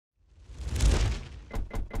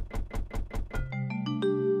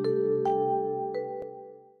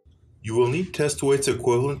You will need test weights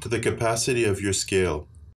equivalent to the capacity of your scale.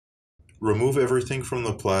 Remove everything from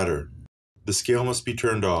the platter. The scale must be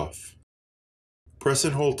turned off. Press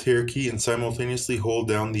and hold Tare key and simultaneously hold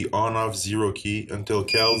down the on-off 0 key until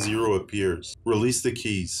Cal 0 appears. Release the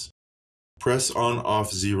keys. Press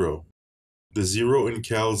on-off 0. The 0 in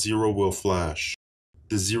Cal 0 will flash.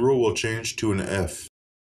 The 0 will change to an F.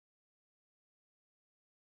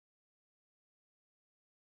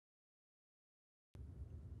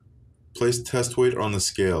 Place test weight on the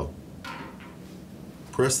scale.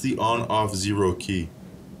 Press the on-off 0 key.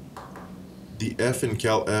 The F in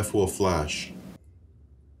Cal F will flash.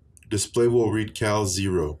 Display will read Cal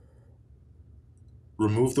 0.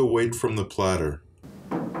 Remove the weight from the platter.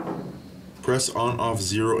 Press on-off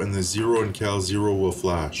 0 and the 0 in Cal 0 will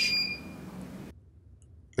flash.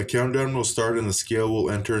 A countdown will start and the scale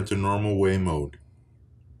will enter into normal weigh mode.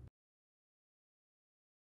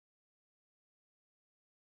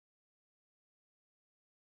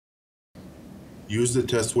 Use the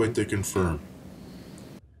test weight to confirm.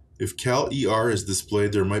 If Cal ER is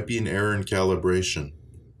displayed, there might be an error in calibration.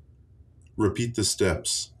 Repeat the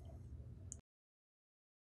steps.